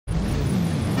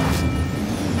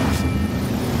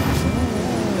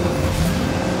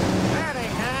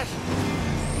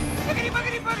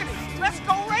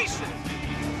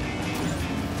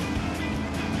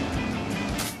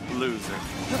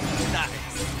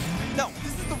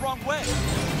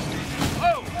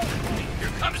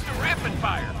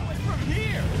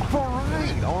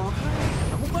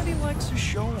likes to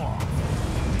show off.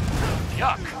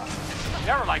 Yuck.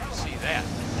 Never like to see that.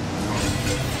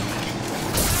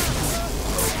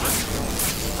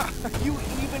 Are you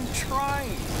even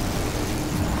trying?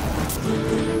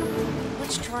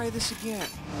 Let's try this again.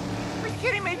 Are you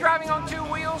kidding me, driving on two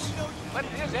wheels? But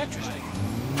it is interesting.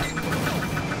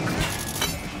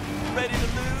 Ready to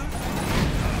move?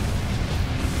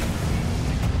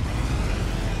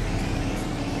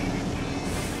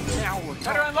 Now we're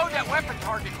Better unload that weapon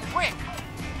target quick.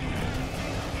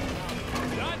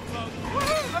 Woo,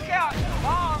 look out,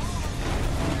 bomb.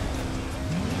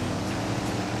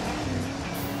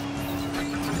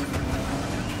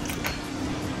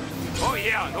 Oh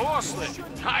yeah, an oil slick.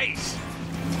 Nice.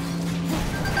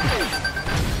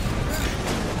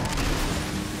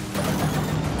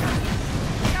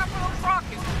 Look out for those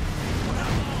rockets.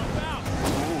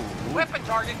 Weapon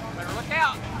target, better look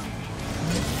out.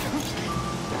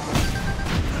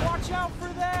 Watch out for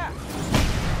that!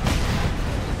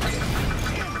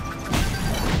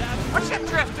 Watch that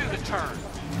drift through the turn.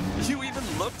 You even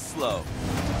look slow.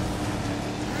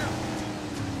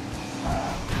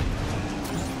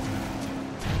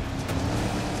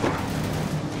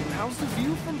 How's the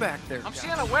view from back there? I'm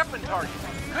seeing a weapon target.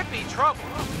 Could be trouble.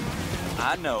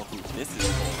 I know who this is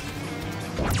for.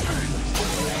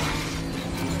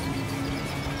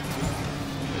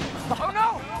 Oh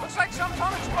no! Looks like something's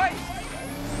on its way.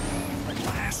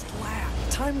 Last lap.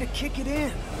 Time to kick it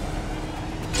in.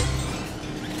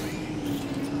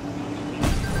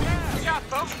 Watch out,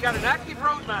 folks. We got an active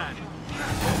road mine.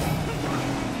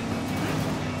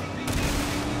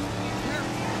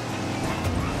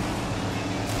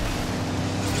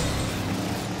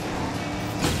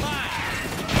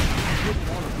 Wouldn't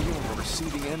want to be able to see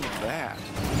the end of that.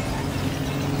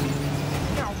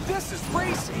 Now this is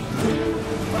racing!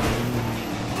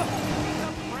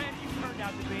 Brand you turned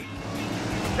out to be.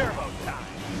 Turbo time.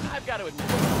 I've got to admit,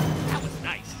 that was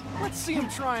nice. Let's see him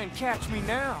try and catch me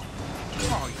now.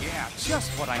 Oh yeah,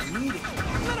 just what I needed.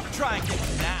 Let him try and get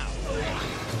you now.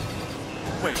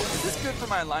 Wait, is this good for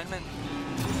my alignment?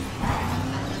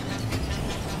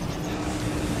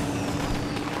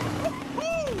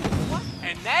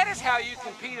 And that is how you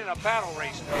compete in a battle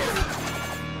race.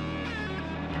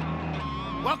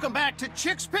 Welcome back to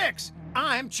Chick's Picks.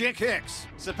 I'm Chick Hicks.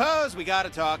 Suppose we gotta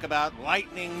talk about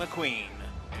Lightning McQueen.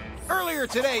 Earlier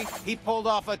today, he pulled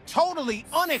off a totally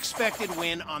unexpected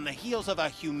win on the heels of a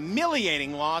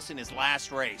humiliating loss in his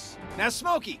last race. Now,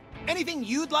 Smokey, anything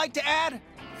you'd like to add?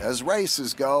 As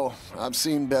races go, I've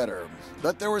seen better.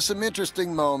 But there were some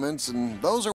interesting moments, and those are